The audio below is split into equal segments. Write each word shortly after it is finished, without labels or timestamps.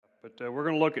But we're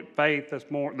going to look at faith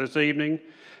this evening,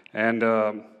 and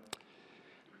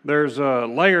there's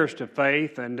layers to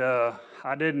faith, and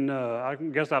I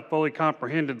guess I fully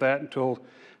comprehended that until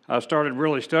I started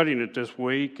really studying it this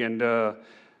week. And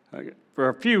for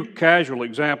a few casual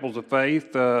examples of faith,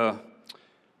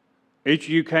 each of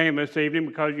you came this evening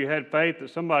because you had faith that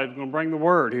somebody was going to bring the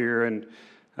word here, and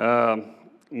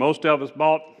most of us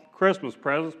bought Christmas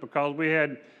presents because we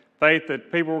had faith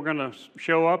that people were going to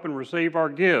show up and receive our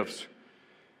gifts.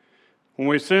 When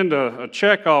we send a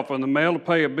check off in the mail to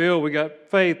pay a bill, we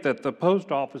got faith that the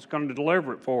post office is going to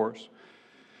deliver it for us.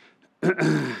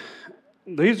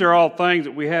 These are all things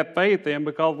that we have faith in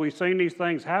because we've seen these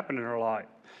things happen in our life.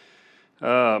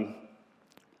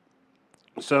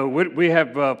 So we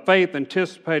have faith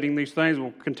anticipating these things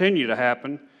will continue to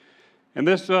happen. And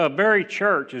this very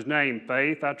church is named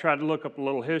Faith. I tried to look up a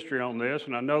little history on this,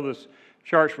 and I know this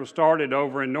church was started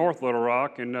over in North Little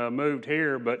Rock and moved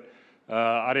here, but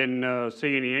I didn't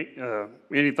see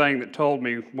anything that told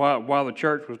me why the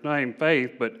church was named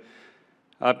Faith. But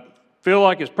I feel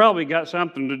like it's probably got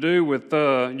something to do with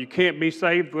you can't be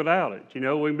saved without it. You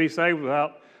know, we can be saved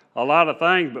without a lot of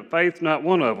things, but faith's not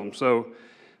one of them. So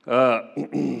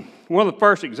one of the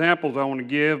first examples I want to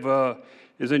give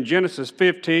is in Genesis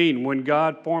 15 when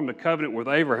God formed a covenant with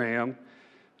Abraham.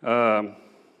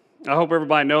 I hope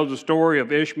everybody knows the story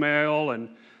of Ishmael and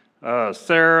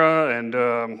Sarah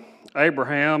and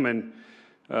Abraham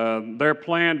and their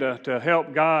plan to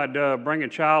help God bring a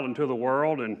child into the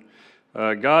world. And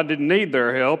God didn't need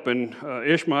their help, and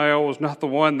Ishmael was not the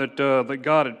one that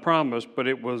God had promised, but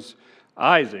it was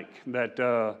Isaac that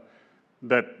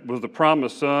was the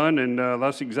promised son, and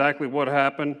that's exactly what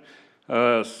happened.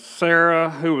 Sarah,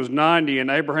 who was 90,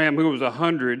 and Abraham, who was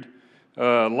 100,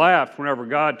 laughed whenever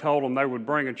God told them they would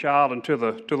bring a child into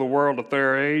the world at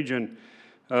their age, and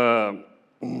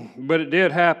but it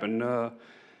did happen.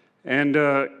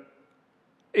 And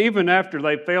even after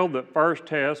they failed the first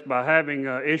test by having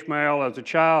Ishmael as a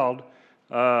child,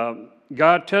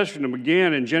 God tested them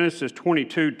again in Genesis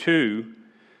 22:2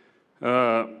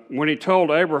 when He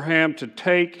told Abraham to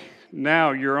take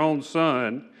now your own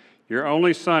son, your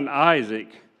only son Isaac,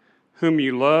 whom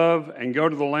you love, and go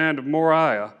to the land of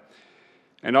Moriah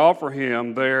and offer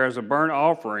him there as a burnt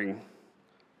offering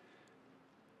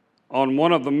on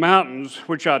one of the mountains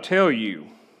which I tell you.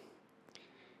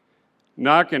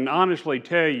 Now I can honestly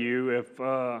tell you if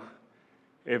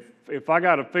I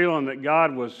got a feeling that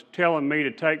God was telling me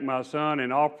to take my son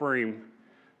and offer him,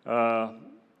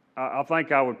 I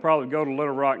think I would probably go to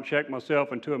Little Rock and check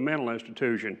myself into a mental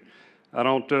institution. I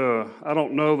don't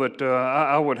know that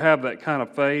I would have that kind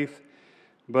of faith,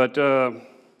 but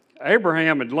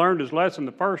Abraham had learned his lesson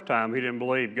the first time he didn't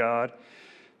believe God,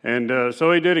 and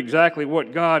so he did exactly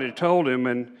what God had told him.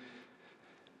 And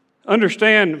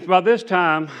understand, by this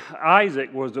time,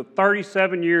 Isaac was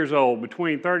 37 years old,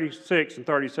 between 36 and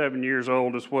 37 years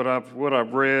old is what I've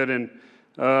read, and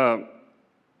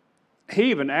he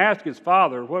even asked his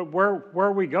father, "Where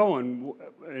are we going?"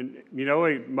 And you know,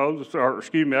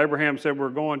 Abraham said, "We're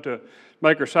going to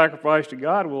make our sacrifice to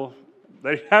God." Well,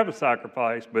 they have a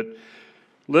sacrifice, but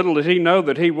little did he know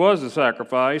that he was the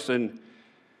sacrifice. And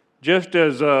just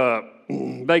as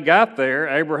they got there,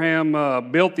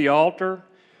 Abraham built the altar.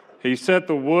 He set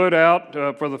the wood out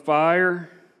for the fire.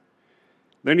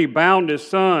 Then he bound his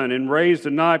son and raised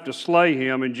the knife to slay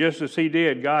him. And just as he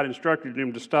did, God instructed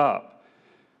him to stop.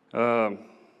 I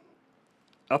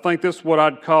think this is what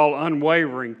I'd call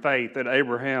unwavering faith that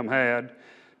Abraham had.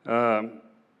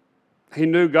 He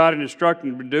knew God had instructed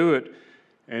him to do it,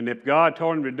 and if God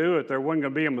told him to do it, there wasn't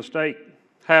going to be a mistake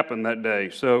happen that day.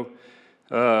 So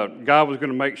God was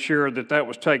going to make sure that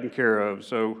was taken care of.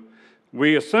 So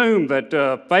we assume that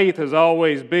faith has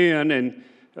always been, and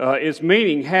its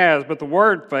meaning has, but the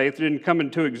word faith didn't come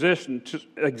into existence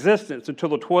until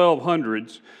the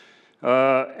 1200s.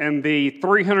 And the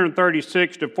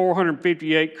 336 to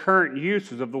 458 current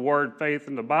uses of the word faith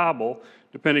in the Bible,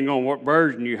 depending on what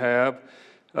version you have,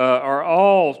 are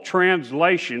all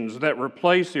translations that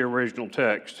replace the original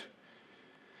text.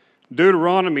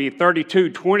 Deuteronomy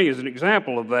 32:20 is an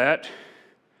example of that.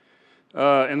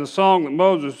 In the song that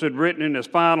Moses had written in his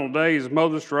final days,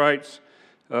 Moses writes,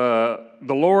 "The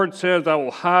Lord says, I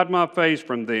will hide my face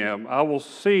from them. I will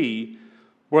see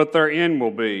what their end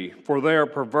will be. For they are a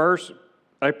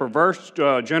perverse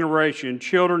generation,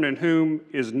 children in whom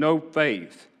is no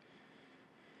faith."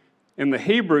 In the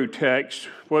Hebrew text,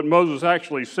 what Moses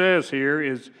actually says here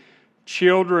is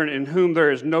children in whom there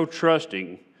is no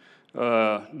trusting,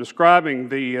 describing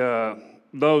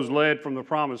those led from the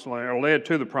promised land, or led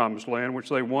to the promised land, which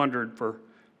they wandered for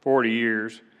 40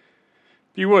 years.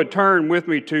 If you would turn with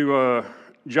me to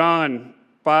John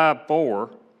 5:4.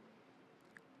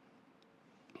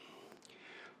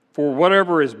 For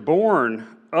whatever is born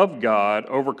of God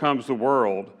overcomes the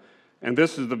world, and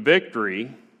this is the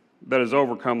victory that has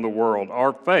overcome the world,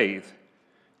 our faith.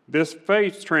 This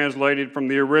faith, translated from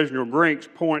the original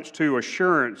Greek, points to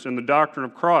assurance in the doctrine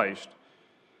of Christ.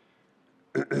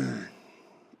 And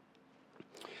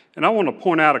I want to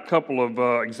point out a couple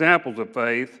of examples of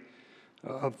faith.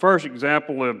 The first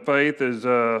example of faith is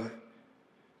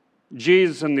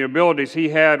Jesus and the abilities he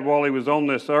had while he was on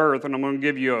this earth, and I'm going to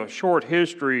give you a short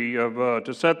history of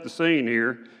to set the scene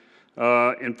here.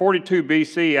 In 42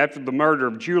 BC, after the murder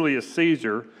of Julius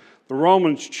Caesar, the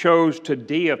Romans chose to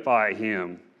deify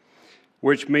him,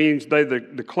 which means they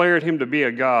declared him to be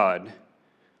a god.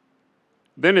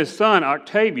 Then his son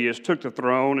Octavius took the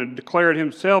throne and declared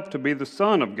himself to be the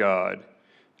Son of God,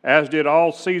 as did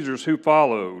all Caesars who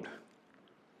followed.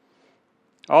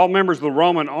 All members of the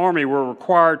Roman army were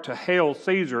required to hail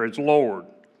Caesar as Lord.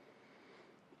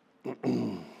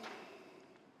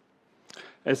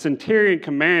 A centurion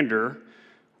commander,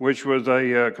 which was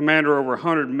a commander over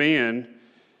 100 men,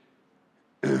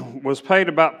 was paid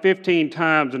about 15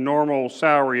 times the normal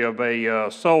salary of a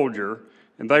soldier,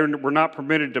 and they were not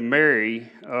permitted to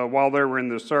marry while they were in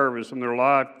the service, and their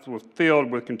life was filled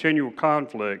with continual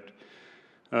conflict.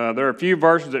 There are a few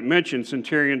verses that mention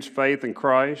centurion's faith in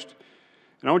Christ.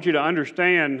 And I want you to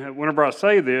understand, whenever I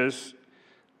say this,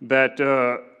 that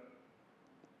the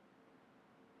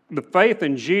faith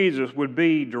in Jesus would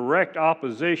be direct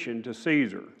opposition to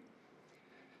Caesar.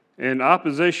 And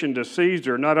opposition to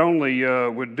Caesar not only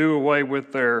would do away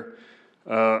with their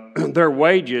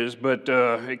wages, but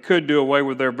it could do away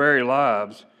with their very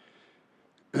lives.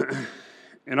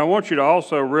 And I want you to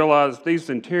also realize these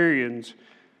centurions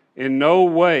in no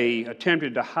way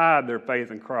attempted to hide their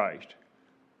faith in Christ.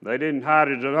 They didn't hide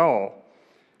it at all.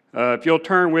 If you'll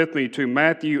turn with me to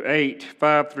Matthew 8,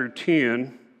 5 through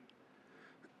 10.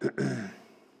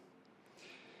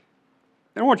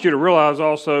 I want you to realize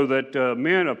also that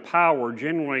men of power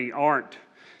generally aren't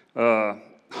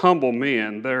humble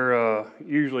men. They're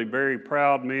usually very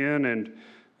proud men and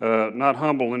not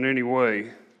humble in any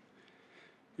way.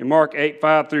 In Mark 8,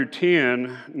 5 through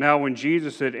 10, now when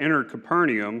Jesus had entered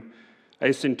Capernaum,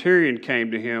 a centurion came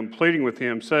to him, pleading with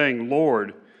him, saying,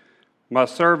 Lord, my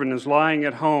servant is lying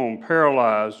at home,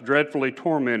 paralyzed, dreadfully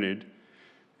tormented.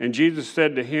 And Jesus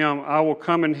said to him, I will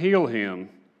come and heal him.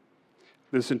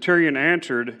 The centurion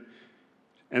answered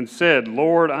and said,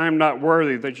 Lord, I am not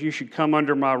worthy that you should come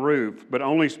under my roof, but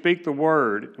only speak the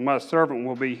word, and my servant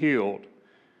will be healed.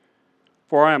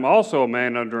 For I am also a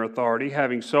man under authority,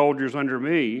 having soldiers under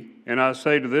me, and I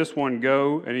say to this one,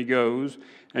 go, and he goes,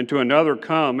 and to another,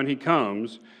 come, and he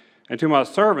comes, and to my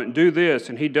servant, do this,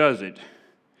 and he does it.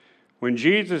 When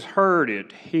Jesus heard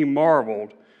it, he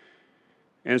marveled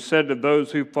and said to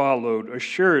those who followed,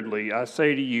 assuredly, I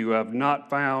say to you, I have not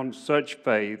found such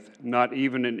faith, not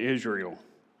even in Israel.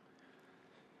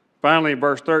 Finally, in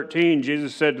verse 13,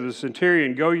 Jesus said to the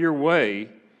centurion, go your way,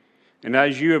 and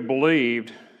as you have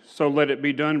believed, so let it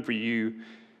be done for you.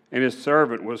 And his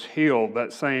servant was healed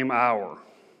that same hour.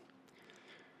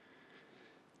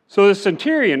 So the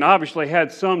centurion obviously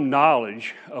had some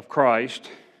knowledge of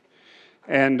Christ.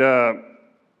 And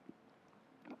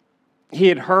he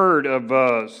had heard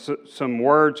of some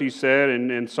words he said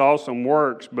and saw some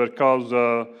works because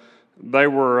they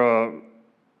were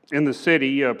in the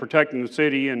city, protecting the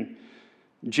city. And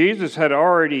Jesus had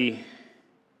already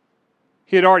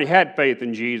had faith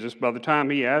in Jesus by the time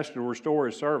he asked to restore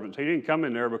his servants. He didn't come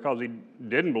in there because he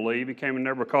didn't believe. He came in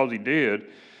there because he did.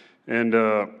 And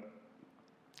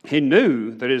he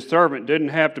knew that his servant didn't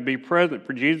have to be present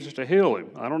for Jesus to heal him.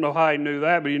 I don't know how he knew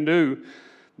that, but he knew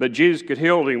that Jesus could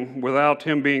heal him without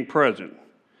him being present.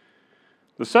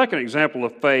 The second example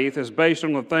of faith is based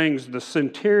on the things the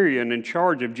centurion in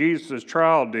charge of Jesus'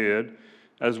 trial did,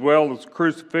 as well as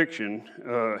crucifixion.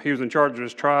 He was in charge of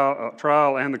his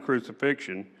trial and the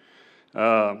crucifixion.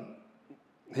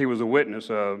 He was a witness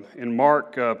of. In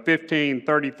Mark 15,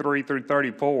 33 through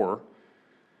 34,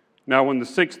 now when the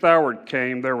 6th hour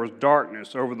came, there was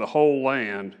darkness over the whole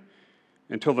land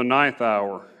until the 9th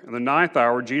hour. In the 9th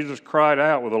hour, Jesus cried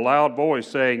out with a loud voice,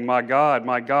 saying, my God,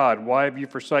 why have you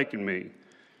forsaken me?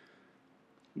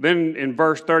 Then in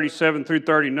verse 37 through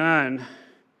 39,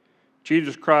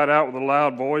 Jesus cried out with a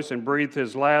loud voice and breathed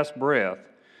his last breath.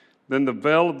 Then the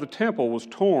veil of the temple was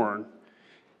torn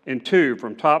in two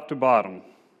from top to bottom.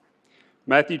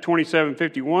 Matthew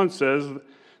 27:51 says,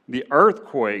 the earth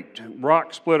quaked,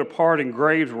 rocks split apart, and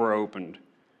graves were opened.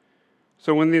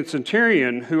 So when the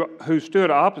centurion who stood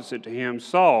opposite to him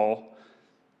saw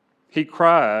he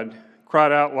cried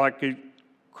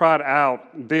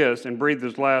out this and breathed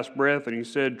his last breath, and he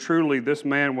said, "Truly, this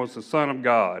man was the Son of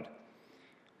God."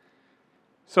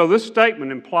 So this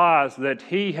statement implies that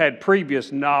he had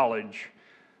previous knowledge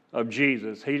of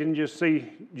Jesus. He didn't just see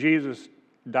Jesus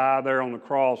die there on the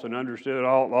cross and understood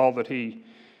all that he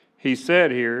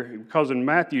said here, because in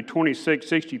Matthew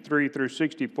 26:63 through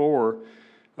 64,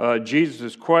 Jesus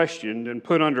is questioned and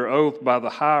put under oath by the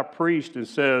high priest and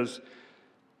says,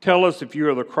 "Tell us if you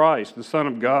are the Christ, the Son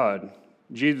of God."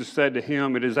 Jesus said to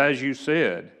him, "It is as you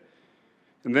said."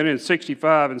 And then in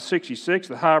 65 and 66,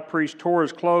 the high priest tore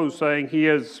his clothes, saying, "He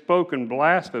has spoken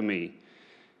blasphemy.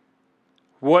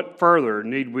 What further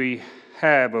need we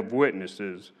have of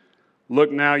witnesses?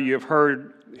 Look now, you have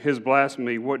heard his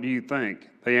blasphemy. What do you think?"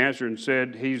 They answered and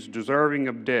said, "He's deserving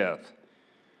of death."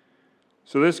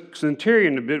 So this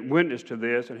centurion had been witness to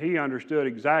this, and he understood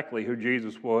exactly who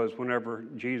Jesus was whenever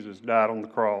Jesus died on the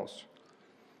cross.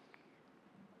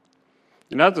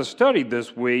 And as I studied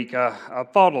this week, I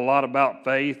thought a lot about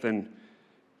faith, and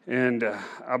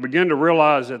I began to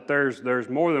realize that there's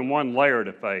more than one layer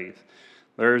to faith.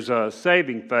 There's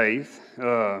saving faith,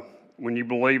 when you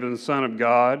believe in the Son of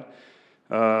God,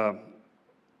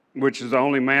 which is the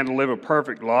only man to live a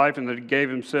perfect life, and that he gave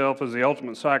himself as the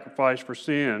ultimate sacrifice for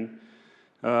sin.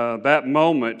 That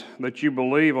moment that you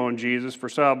believe on Jesus for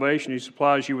salvation, he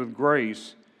supplies you with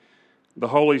grace, the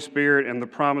Holy Spirit, and the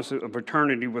promise of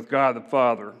eternity with God the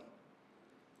Father.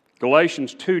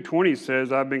 Galatians 2:20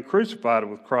 says, "I've been crucified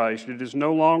with Christ. It is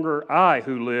no longer I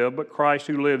who live, but Christ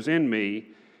who lives in me.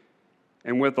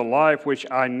 And with the life which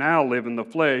I now live in the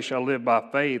flesh, I live by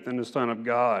faith in the Son of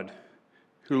God,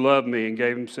 who loved me and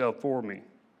gave himself for me."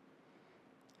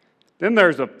 Then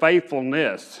there's a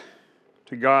faithfulness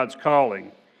to God's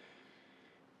calling,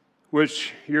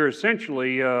 which you're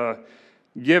essentially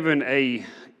given a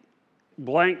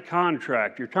blank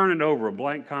contract. You're turning over a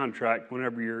blank contract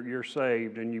whenever you're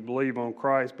saved and you believe on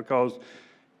Christ, because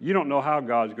you don't know how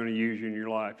God's going to use you in your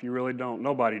life. You really don't.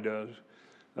 Nobody does.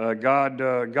 God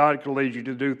can lead you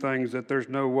to do things that there's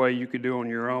no way you could do on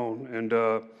your own. And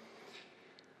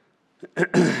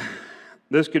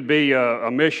this could be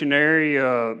a missionary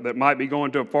that might be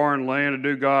going to a foreign land to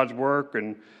do God's work,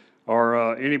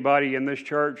 or anybody in this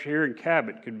church here in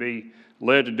Cabot could be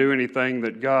led to do anything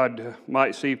that God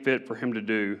might see fit for him to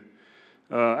do.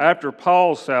 After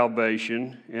Paul's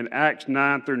salvation in Acts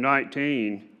 9 through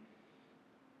 19,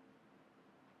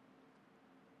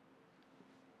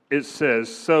 it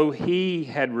says, "So he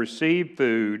had received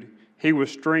food, he was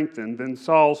strengthened. Then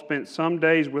Saul spent some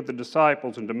days with the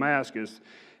disciples in Damascus.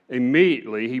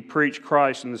 Immediately he preached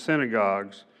Christ in the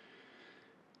synagogues,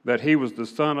 that he was the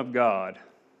Son of God."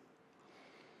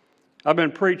 I've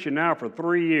been preaching now for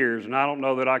 3 years, and I don't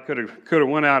know that I could have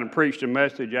went out and preached a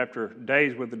message after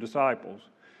days with the disciples.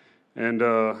 And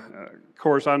of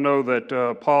course, I know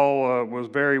that Paul was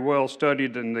very well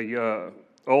studied in the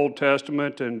Old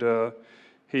Testament, and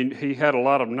he had a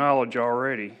lot of knowledge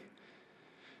already.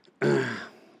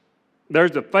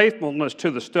 There's a faithfulness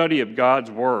to the study of God's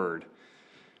Word,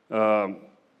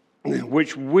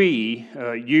 which we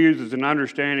use as an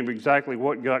understanding of exactly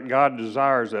what God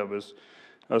desires of us.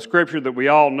 A scripture that we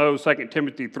all know, 2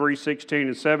 Timothy 3:16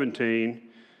 and 17,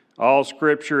 "All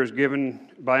scripture is given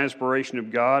by inspiration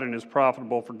of God and is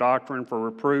profitable for doctrine, for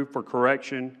reproof, for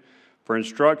correction, for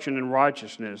instruction in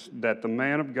righteousness, that the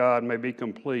man of God may be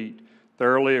complete,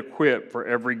 thoroughly equipped for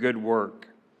every good work."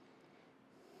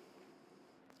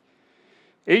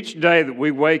 Each day that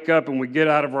we wake up and we get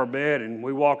out of our bed and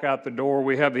we walk out the door,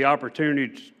 we have the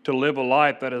opportunity to live a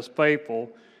life that is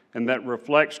faithful and that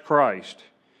reflects Christ.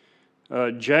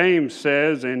 James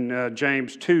says in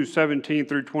James 2:17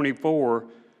 through 24,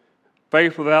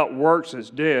 "Faith without works is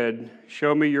dead.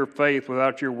 Show me your faith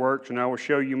without your works, and I will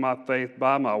show you my faith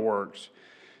by my works.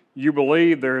 You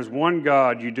believe there is one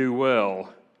God, you do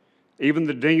well. Even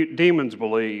the demons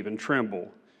believe and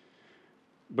tremble.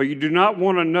 But you do not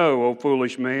want to know, O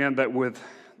foolish man,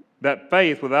 that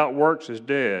faith without works is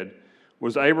dead.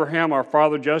 Was Abraham our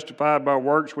father justified by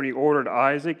works when he ordered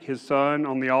Isaac, his son,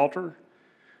 on the altar?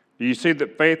 Do you see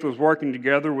that faith was working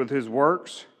together with his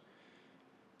works?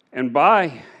 And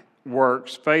by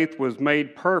works, faith was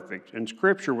made perfect, and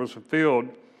Scripture was fulfilled,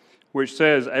 which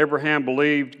says, Abraham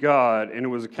believed God, and it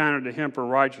was accounted to him for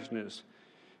righteousness.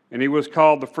 And he was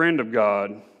called the friend of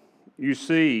God. You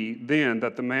see, then,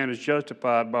 that the man is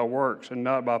justified by works and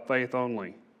not by faith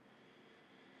only."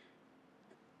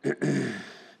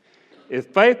 If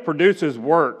faith produces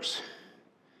works,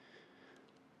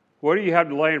 what do you have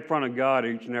to lay in front of God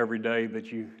each and every day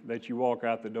that you walk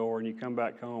out the door and you come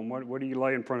back home? What do you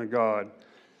lay in front of God?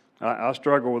 I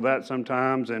struggle with that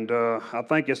sometimes, and I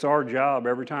think it's our job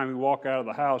every time we walk out of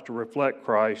the house to reflect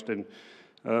Christ, and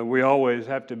we always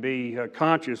have to be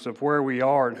conscious of where we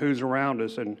are and who's around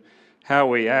us and how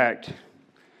we act.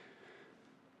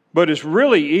 But it's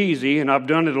really easy, and I've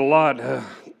done it a lot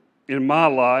in my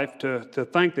life, to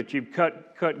think that you've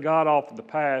cut God off of the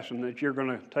past and that you're going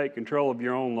to take control of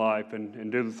your own life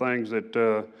and do the things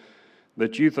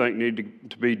that you think need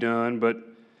to be done. But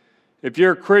if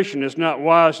you're a Christian, it's not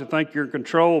wise to think you're in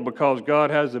control, because God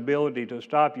has the ability to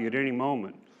stop you at any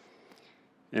moment.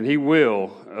 And He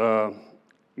will.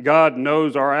 God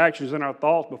knows our actions and our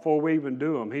thoughts before we even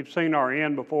do them. He's seen our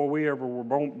end before we ever were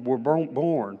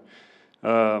born.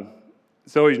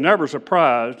 So He's never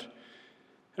surprised.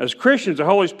 As Christians, the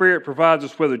Holy Spirit provides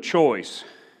us with a choice.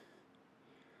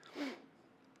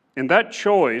 And that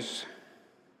choice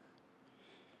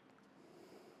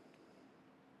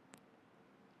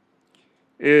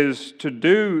is to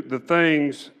do the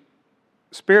things,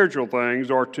 spiritual things,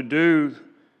 or to do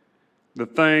the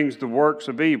things, the works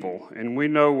of evil. And we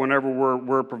know whenever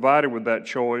we're provided with that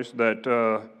choice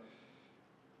that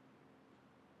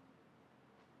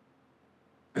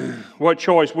what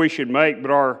choice we should make, but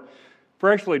our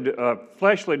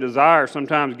fleshly desires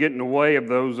sometimes get in the way of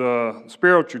those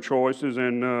spiritual choices,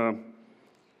 and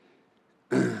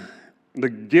the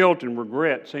guilt and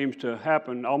regret seems to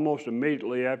happen almost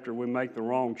immediately after we make the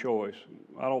wrong choice.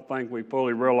 I don't think we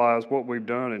fully realize what we've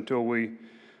done until we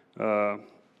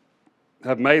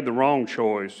have made the wrong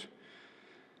choice.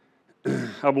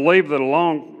 I believe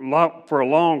that for a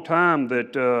long time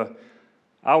that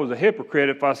I was a hypocrite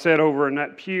if I sat over in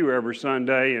that pew every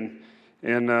Sunday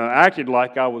and acted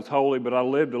like I was holy, but I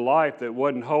lived a life that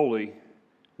wasn't holy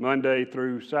Monday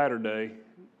through Saturday.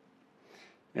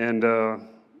 And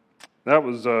that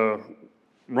was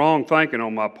wrong thinking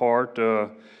on my part.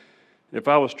 If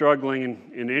I was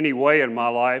struggling in any way in my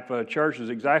life, church is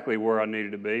exactly where I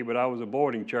needed to be, but I was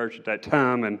avoiding church at that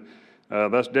time, and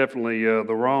that's definitely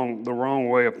the wrong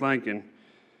way of thinking.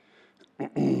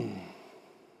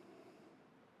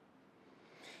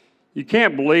 You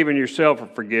can't believe in yourself for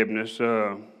forgiveness.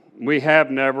 We have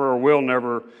never or will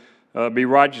never be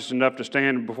righteous enough to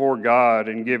stand before God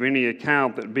and give any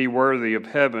account that be worthy of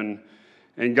heaven.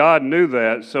 And God knew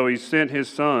that, so He sent His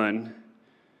Son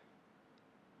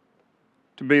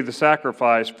to be the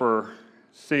sacrifice for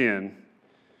sin,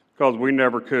 because we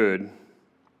never could.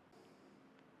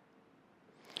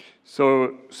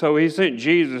 So He sent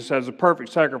Jesus as a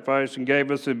perfect sacrifice and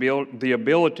gave us the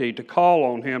ability to call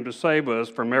on Him to save us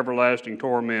from everlasting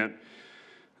torment.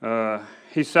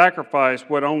 He sacrificed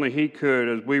what only He could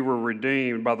as we were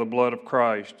redeemed by the blood of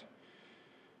Christ.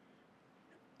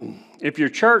 If your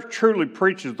church truly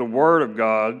preaches the Word of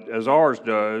God, as ours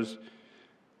does,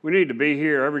 we need to be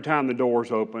here every time the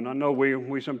doors open. I know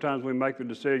we sometimes we make the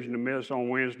decision to miss on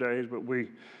Wednesdays, but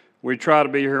we try to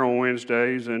be here on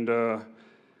Wednesdays,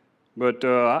 but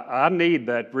I need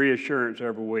that reassurance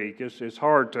every week. It's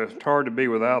hard to be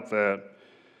without that.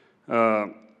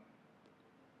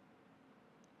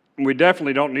 We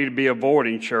definitely don't need to be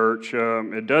avoiding church.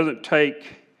 It doesn't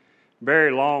take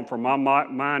very long for my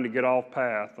mind to get off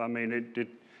path. I mean,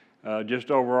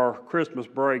 just over our Christmas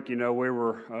break, we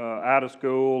were out of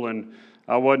school, and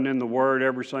I wasn't in the Word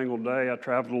every single day. I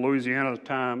traveled to Louisiana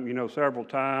several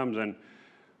times, and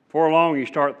before long you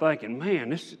start thinking, man,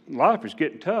 this life is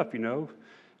getting tough,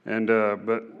 And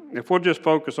but if we'll just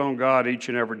focus on God each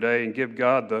and every day and give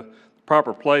God the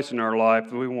proper place in our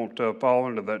life, we won't fall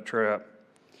into that trap.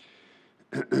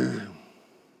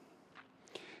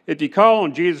 If you call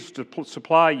on Jesus to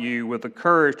supply you with the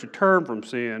courage to turn from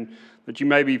sin that you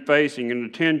may be facing and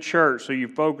attend church so you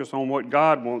focus on what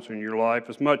God wants in your life,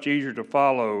 it's much easier to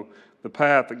follow the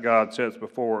path that God sets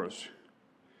before us.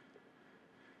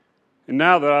 And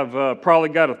now that I've probably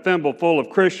got a thimble full of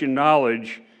Christian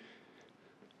knowledge,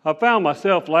 I found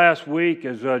myself last week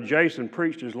as Jason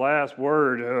preached his last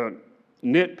word,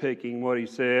 nitpicking what he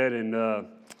said, and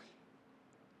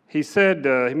he said,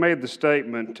 he made the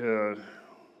statement,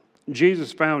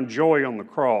 Jesus found joy on the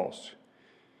cross.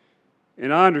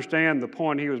 And I understand the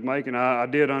point he was making. I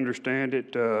did understand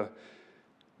it.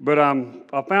 But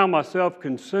I found myself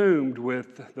consumed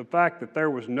with the fact that there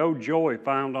was no joy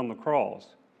found on the cross.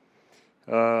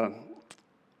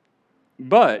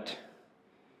 But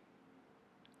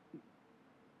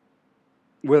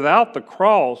without the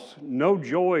cross, no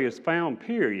joy is found,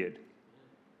 period.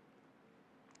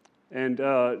 And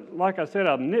like I said,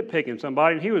 I'm nitpicking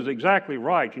somebody, and he was exactly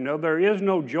right. There is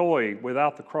no joy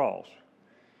without the cross.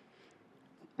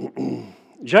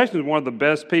 Jason's one of the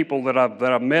best people that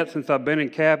I've met since I've been in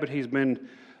Cabot. He's been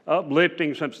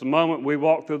uplifting since the moment we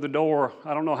walked through the door,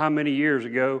 I don't know how many years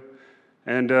ago.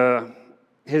 And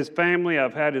his family,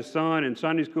 I've had his son in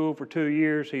Sunday school for 2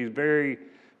 years. He's very,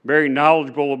 very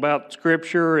knowledgeable about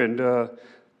Scripture, and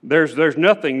there's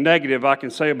nothing negative I can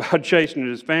say about Jason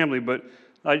and his family, but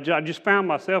I just found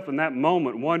myself in that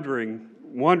moment wondering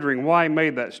why he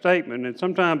made that statement. And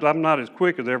sometimes I'm not as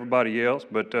quick as everybody else,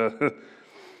 but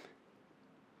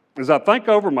as I think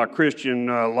over my Christian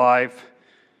life,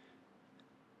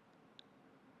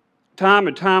 time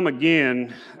and time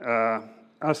again,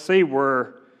 I see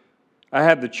where I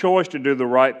had the choice to do the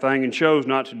right thing and chose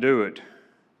not to do it.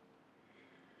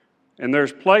 And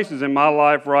there's places in my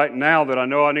life right now that I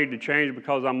know I need to change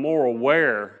because I'm more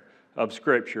aware of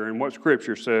Scripture and what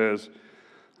Scripture says.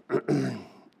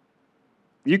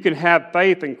 You can have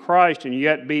faith in Christ and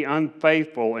yet be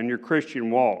unfaithful in your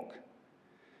Christian walk.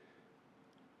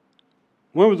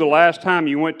 When was the last time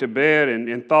you went to bed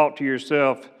and thought to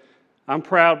yourself, I'm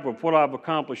proud of what I've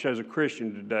accomplished as a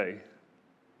Christian today?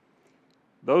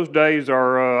 Those days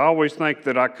are, I always think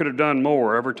that I could have done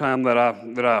more. Every time that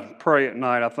I pray at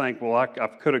night, I think, well, I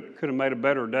could have made a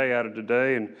better day out of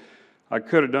today, and I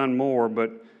could have done more.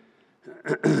 But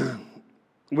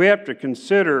we have to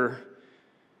consider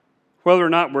whether or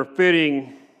not we're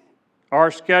fitting our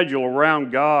schedule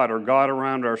around God or God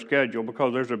around our schedule,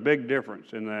 because there's a big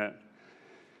difference in that.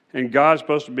 And God's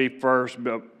supposed to be first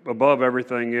above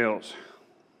everything else.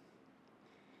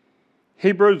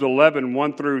 Hebrews 11,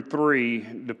 1 through 3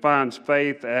 defines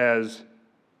faith as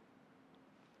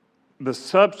the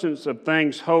substance of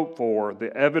things hoped for,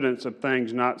 the evidence of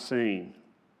things not seen.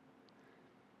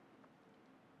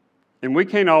 And we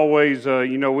can't always,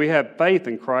 we have faith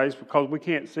in Christ because we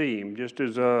can't see Him. Just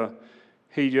as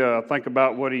think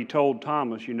about what He told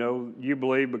Thomas, you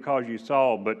believe because you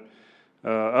saw, but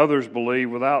others believe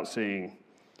without seeing.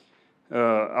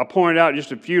 I pointed out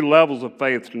just a few levels of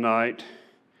faith tonight.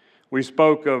 We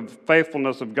spoke of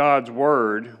faithfulness of God's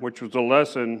Word, which was a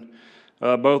lesson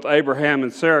both Abraham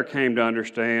and Sarah came to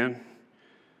understand.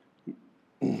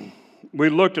 We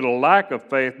looked at a lack of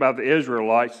faith by the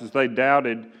Israelites as they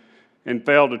doubted and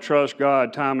failed to trust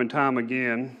God time and time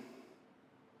again.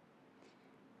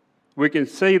 We can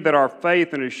see that our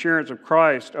faith and assurance of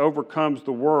Christ overcomes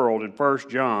the world in 1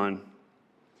 John.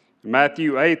 In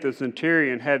Matthew 8, the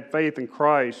centurion had faith in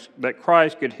Christ, that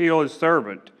Christ could heal his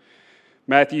servant.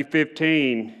 Matthew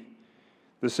 15,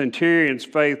 the centurion's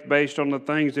faith based on the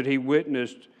things that he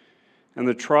witnessed in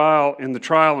the trial and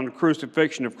the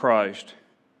crucifixion of Christ.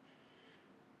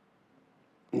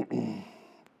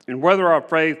 And whether our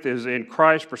faith is in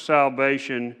Christ for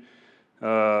salvation,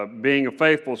 being a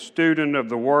faithful student of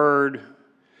the Word,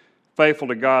 faithful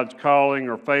to God's calling,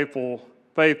 or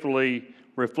faithfully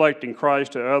reflecting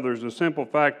Christ to others, the simple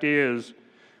fact is,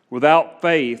 without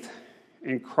faith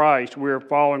in Christ, we are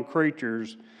fallen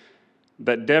creatures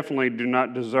that definitely do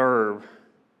not deserve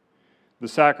the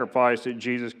sacrifice that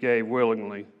Jesus gave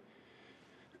willingly.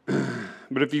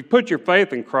 But if you put your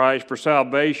faith in Christ for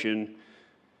salvation,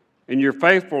 and you're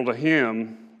faithful to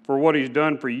Him for what He's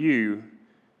done for you,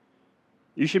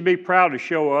 you should be proud to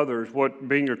show others what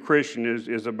being a Christian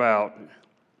is about.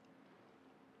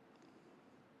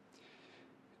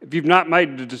 If you've not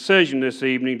made the decision this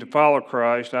evening to follow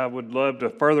Christ, I would love to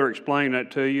further explain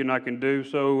that to you, and I can do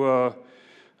so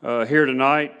here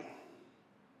tonight.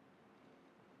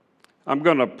 I'm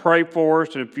going to pray for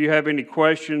us, and if you have any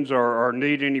questions or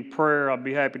need any prayer, I'll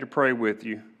be happy to pray with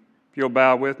you. If you'll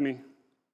bow with me.